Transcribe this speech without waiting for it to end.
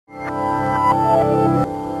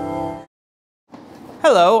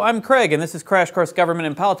Hello, I'm Craig, and this is Crash Course Government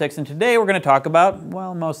and Politics, and today we're going to talk about,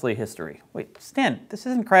 well, mostly history. Wait, Stan, this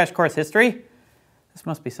isn't Crash Course history? This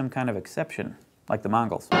must be some kind of exception, like the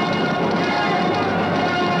Mongols.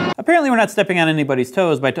 Apparently we're not stepping on anybody's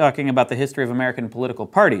toes by talking about the history of American political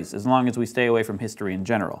parties, as long as we stay away from history in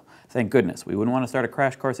general. Thank goodness, we wouldn't want to start a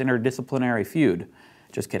Crash Course interdisciplinary feud.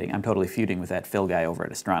 Just kidding, I'm totally feuding with that Phil guy over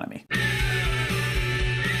at astronomy.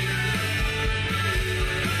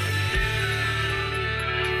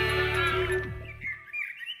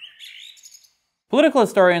 Political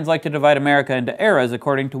historians like to divide America into eras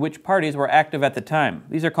according to which parties were active at the time.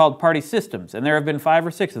 These are called party systems, and there have been 5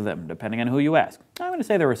 or 6 of them, depending on who you ask. I'm going to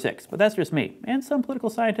say there were 6, but that's just me, and some political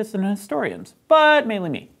scientists and historians, but mainly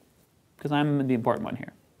me, because I'm the important one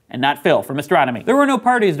here. And not Phil from astronomy. There were no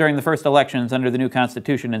parties during the first elections under the new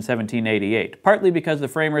Constitution in 1788, partly because the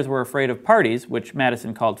framers were afraid of parties, which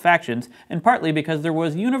Madison called factions, and partly because there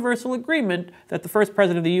was universal agreement that the first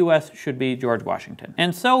president of the U.S. should be George Washington.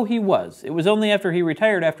 And so he was. It was only after he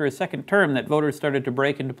retired after his second term that voters started to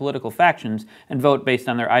break into political factions and vote based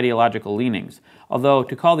on their ideological leanings. Although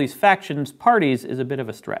to call these factions parties is a bit of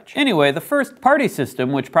a stretch. Anyway, the first party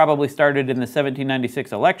system, which probably started in the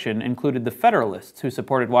 1796 election, included the Federalists, who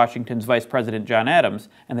supported Washington's Vice President John Adams,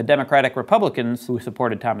 and the Democratic Republicans, who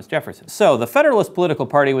supported Thomas Jefferson. So, the Federalist political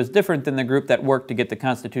party was different than the group that worked to get the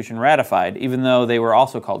Constitution ratified, even though they were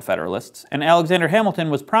also called Federalists, and Alexander Hamilton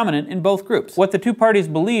was prominent in both groups. What the two parties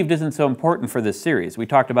believed isn't so important for this series. We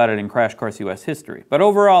talked about it in Crash Course U.S. History. But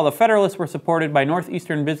overall, the Federalists were supported by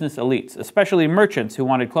northeastern business elites, especially merchants who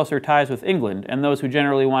wanted closer ties with England, and those who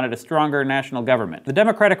generally wanted a stronger national government. The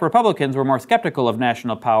Democratic Republicans were more skeptical of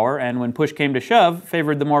national power, and when push came to shove,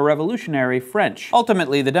 favored the more revolutionary French.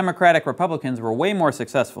 Ultimately, the Democratic Republicans were way more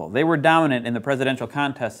successful. They were dominant in the presidential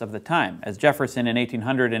contests of the time, as Jefferson in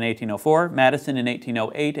 1800 and 1804, Madison in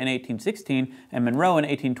 1808 and 1816, and Monroe in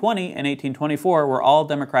 1820 and 1824 were all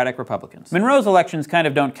Democratic Republicans. Monroe's elections kind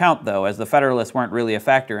of don't count, though, as the Federalists weren't really a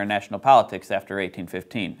factor in national politics after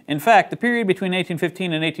 1815. In fact, the period between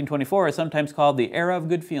 1815 and 1824 is sometimes called the era of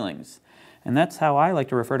good feelings. And that's how I like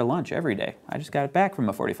to refer to lunch every day. I just got it back from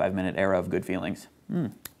a 45-minute era of good feelings.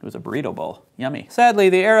 It was a burrito bowl. Yummy. Sadly,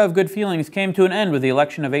 the era of good feelings came to an end with the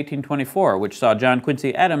election of 1824, which saw John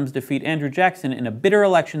Quincy Adams defeat Andrew Jackson in a bitter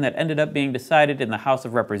election that ended up being decided in the House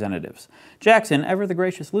of Representatives. Jackson, ever the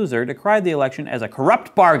gracious loser, decried the election as a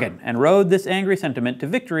corrupt bargain and rode this angry sentiment to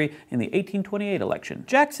victory in the 1828 election.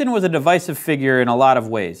 Jackson was a divisive figure in a lot of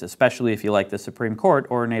ways, especially if you like the Supreme Court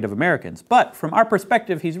or Native Americans. But from our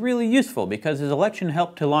perspective, he's really useful because his election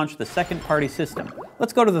helped to launch the second party system.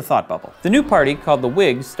 Let's go to the thought bubble. The new party, called the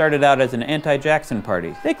Whigs, started out as an anti-Jackson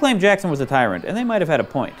party. They claimed Jackson was a tyrant, and they might have had a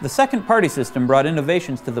point. The second party system brought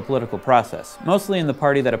innovations to the political process, mostly in the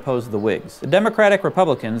party that opposed the Whigs. The Democratic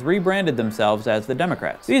Republicans rebranded themselves as the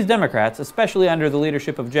Democrats. These Democrats, especially under the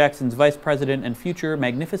leadership of Jackson's vice president and future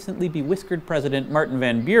magnificently bewhiskered president Martin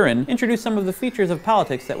Van Buren, introduced some of the features of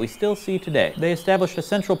politics that we still see today. They established a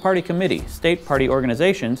central party committee, state party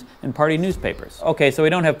organizations, and party newspapers. Okay, so we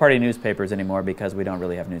don't have party newspapers anymore because we don't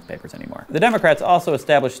really have newspapers anymore. The Democrats also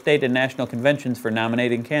established state and national conventions for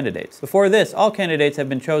nominating candidates. Before this, all candidates have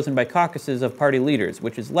been chosen by caucuses of party leaders,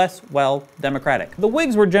 which is less, well, democratic. The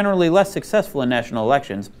Whigs were generally less successful in national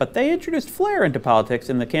elections, but they introduced flair into politics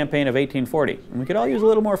in the campaign of 1840, and we could all use a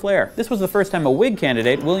little more flair. This was the first time a Whig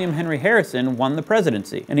candidate, William Henry Harrison, won the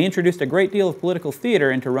presidency, and he introduced a great deal of political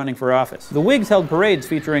theater into running for office. The Whigs held parades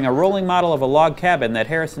featuring a rolling model of a log cabin that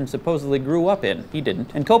Harrison supposedly grew up in, he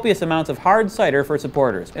didn't, and copious amounts of hard cider for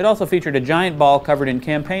supporters. It also featured a giant ball covered in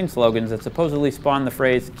campaign slogans that supposedly spawned the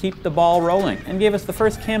phrase, "Keep the ball rolling," and gave us the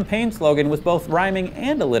first campaign slogan with both rhyming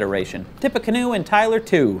and alliteration. Tippecanoe and Tyler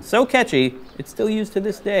too. So catchy, it's still used to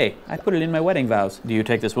this day. I put it in my wedding vows. Do you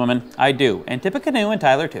take this, woman? I do. And Tippecanoe and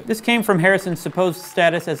Tyler too. This came from Harrison's supposed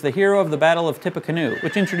status as the hero of the Battle of Tippecanoe,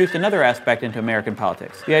 which introduced another aspect into American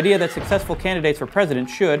politics. The idea that successful candidates for president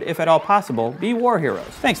should, if at all possible, be war heroes.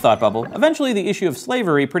 Thanks, Thought Bubble. Eventually, the issue of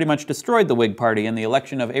slavery pretty much destroyed the Whig Party, and the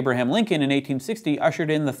election of Abraham Lincoln in 1860 ushered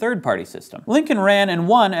in the third party system. Lincoln ran and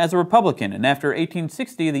won as a Republican, and after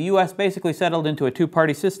 1860, the U.S. basically settled into a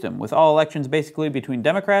two-party system, with all elections basically between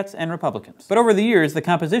Democrats and Republicans. But over the years, the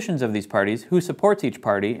compositions of these parties, who supports each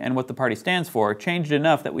party, and what the party stands for, changed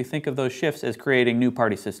enough that we think of those shifts as creating new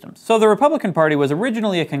party systems. So the Republican Party was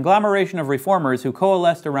originally a conglomeration of reformers who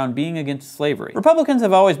coalesced around being against slavery. Republicans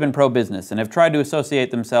have always been pro-business and have tried to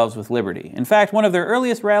associate themselves with liberty. In fact, one of their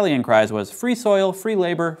earliest rallying cries was free soil, free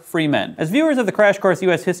labor, free men. As viewers of the Crash Course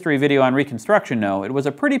U.S. History video on Reconstruction know, it was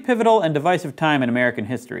a pretty pivotal and divisive time in American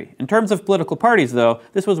history. In terms of political parties, though,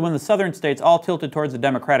 this was when the southern states all tilted towards the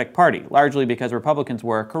Democratic Party, largely largely because Republicans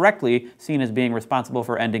were, correctly, seen as being responsible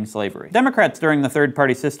for ending slavery. Democrats during the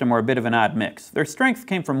third-party system were a bit of an odd mix. Their strength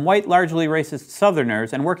came from white, largely racist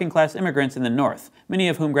Southerners and working-class immigrants in the North, many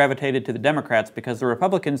of whom gravitated to the Democrats because the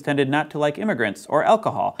Republicans tended not to like immigrants or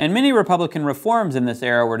alcohol. And many Republican reforms in this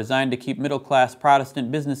era were designed to keep middle-class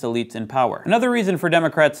Protestant business elites in power. Another reason for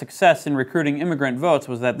Democrats' success in recruiting immigrant votes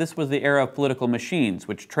was that this was the era of political machines,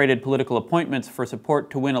 which traded political appointments for support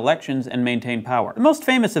to win elections and maintain power. The most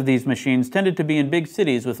famous of these machines tended to be in big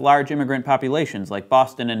cities with large immigrant populations like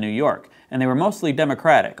Boston and New York, and they were mostly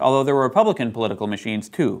Democratic, although there were Republican political machines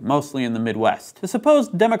too, mostly in the Midwest. The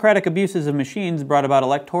supposed Democratic abuses of machines brought about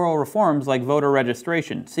electoral reforms like voter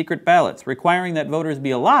registration, secret ballots, requiring that voters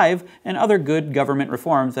be alive, and other good government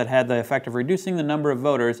reforms that had the effect of reducing the number of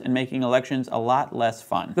voters and making elections a lot less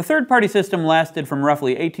fun. The third-party system lasted from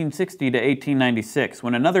roughly 1860 to 1896,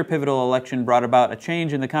 when another pivotal election brought about a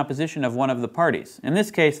change in the composition of one of the parties, in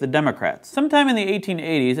this case the Democrats. Sometime in the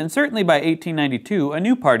 1880s, and certainly by 1892, a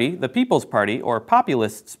new party, the People's Party, or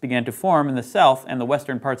Populists, began to form in the South and the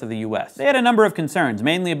western parts of the U.S. They had a number of concerns,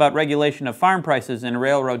 mainly about regulation of farm prices and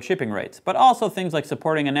railroad shipping rates, but also things like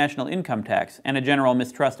supporting a national income tax and a general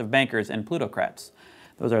mistrust of bankers and plutocrats.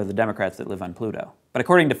 Those are the Democrats that live on Pluto. But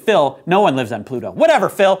according to Phil, no one lives on Pluto. Whatever,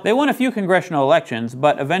 Phil! They won a few congressional elections,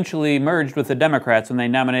 but eventually merged with the Democrats when they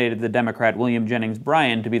nominated the Democrat William Jennings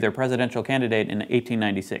Bryan to be their presidential candidate in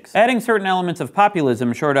 1896. Adding certain elements of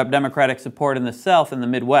populism shored up Democratic support in the South and the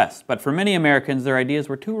Midwest, but for many Americans their ideas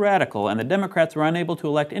were too radical, and the Democrats were unable to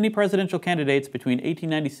elect any presidential candidates between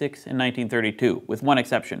 1896 and 1932, with one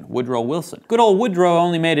exception, Woodrow Wilson. Good old Woodrow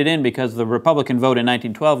only made it in because the Republican vote in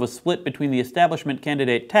 1912 was split between the establishment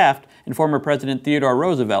candidate Taft and former President Theodore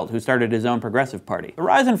Roosevelt, who started his own progressive party. The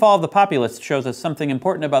rise and fall of the populists shows us something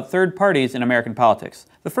important about third parties in American politics.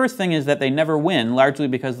 The first thing is that they never win, largely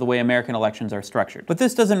because of the way American elections are structured. But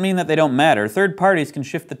this doesn't mean that they don't matter. Third parties can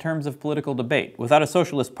shift the terms of political debate. Without a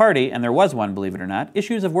socialist party, and there was one, believe it or not,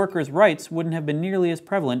 issues of workers' rights wouldn't have been nearly as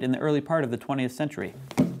prevalent in the early part of the 20th century.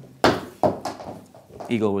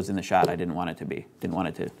 Eagle was in the shot. I didn't want it to be. Didn't want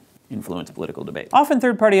it to influence political debate. Often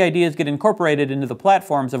third-party ideas get incorporated into the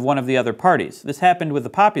platforms of one of the other parties. This happened with the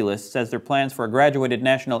populists, as their plans for a graduated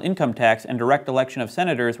national income tax and direct election of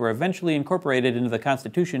senators were eventually incorporated into the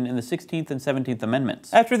Constitution in the 16th and 17th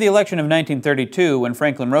Amendments. After the election of 1932, when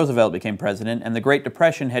Franklin Roosevelt became president and the Great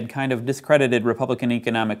Depression had kind of discredited Republican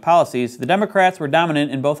economic policies, the Democrats were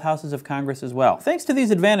dominant in both houses of Congress as well. Thanks to these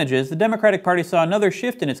advantages, the Democratic Party saw another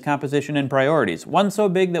shift in its composition and priorities, one so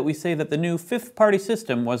big that we say that the new fifth-party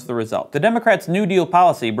system was the result. The Democrats' New Deal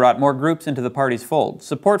policy brought more groups into the party's fold.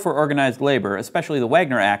 Support for organized labor, especially the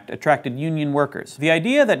Wagner Act, attracted union workers. The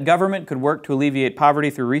idea that government could work to alleviate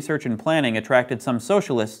poverty through research and planning attracted some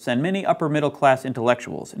socialists and many upper-middle-class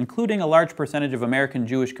intellectuals, including a large percentage of American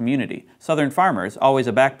Jewish community. Southern farmers, always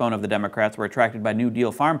a backbone of the Democrats, were attracted by New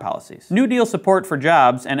Deal farm policies. New Deal support for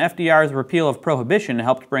jobs and FDR's repeal of prohibition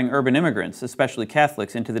helped bring urban immigrants, especially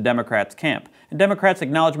Catholics, into the Democrats' camp. And Democrats'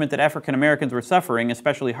 acknowledgement that African Americans were suffering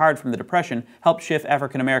especially hard from the Depression helped shift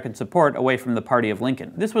African American support away from the party of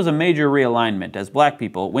Lincoln. This was a major realignment, as black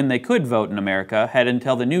people, when they could vote in America, had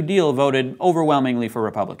until the New Deal voted overwhelmingly for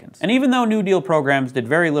Republicans. And even though New Deal programs did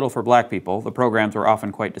very little for black people, the programs were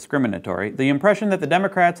often quite discriminatory, the impression that the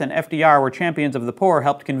Democrats and FDR were champions of the poor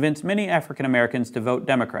helped convince many African Americans to vote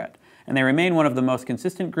Democrat, and they remain one of the most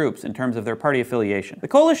consistent groups in terms of their party affiliation. The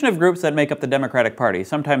coalition of groups that make up the Democratic Party,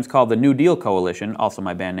 sometimes called the New Deal Coalition, also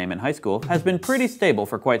my band name in high school, has been pretty stable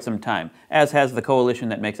for quite some time, as has the coalition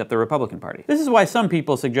that makes up the Republican Party. This is why some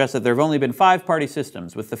people suggest that there have only been 5-party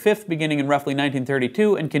systems, with the fifth beginning in roughly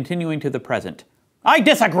 1932 and continuing to the present. I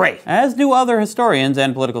disagree! As do other historians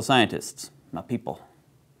and political scientists. My people.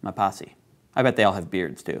 My posse. I bet they all have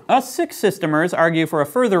beards, too. Us six-systemers argue for a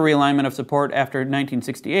further realignment of support after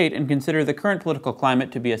 1968 and consider the current political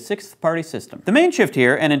climate to be a sixth-party system. The main shift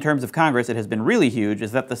here, and in terms of Congress it has been really huge,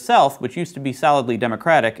 is that the South, which used to be solidly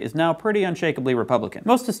Democratic, is now pretty unshakably Republican.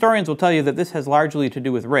 Most historians will tell you that this has largely to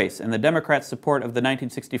do with race and the Democrats' support of the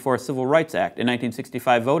 1964 Civil Rights Act and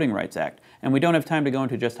 1965 Voting Rights Act, and we don't have time to go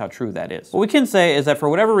into just how true that is. What we can say is that for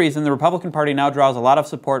whatever reason, the Republican Party now draws a lot of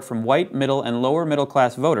support from white, middle, and lower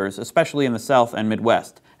middle-class voters, especially in the South and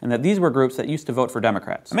Midwest, and that these were groups that used to vote for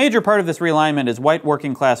Democrats. A major part of this realignment is white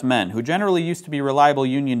working-class men, who generally used to be reliable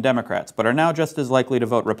Union Democrats, but are now just as likely to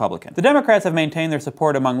vote Republican. The Democrats have maintained their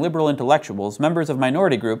support among liberal intellectuals, members of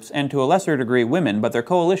minority groups, and to a lesser degree women, but their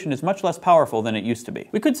coalition is much less powerful than it used to be.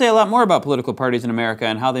 We could say a lot more about political parties in America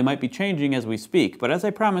and how they might be changing as we speak, but as I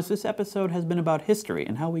promised, this episode has been about history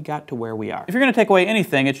and how we got to where we are. If you're going to take away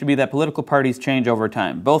anything, it should be that political parties change over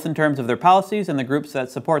time, both in terms of their policies and the groups that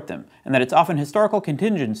support them, and that it's often historical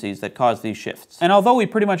contingencies contingencies that cause these shifts. And although we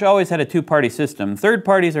pretty much always had a two-party system, third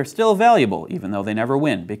parties are still valuable, even though they never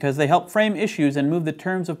win, because they help frame issues and move the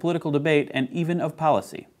terms of political debate and even of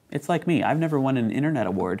policy. It's like me, I've never won an internet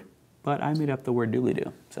award, but I made up the word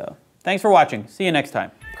doobly-doo, so. Thanks for watching, see you next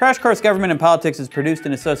time. Crash Course Government and Politics is produced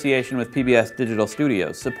in association with PBS Digital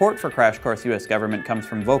Studios. Support for Crash Course U.S. Government comes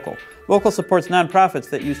from Vocal. Vocal supports nonprofits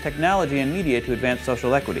that use technology and media to advance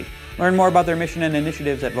social equity. Learn more about their mission and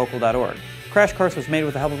initiatives at vocal.org. Crash Course was made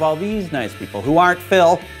with the help of all these nice people who aren't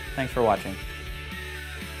Phil. Thanks for watching.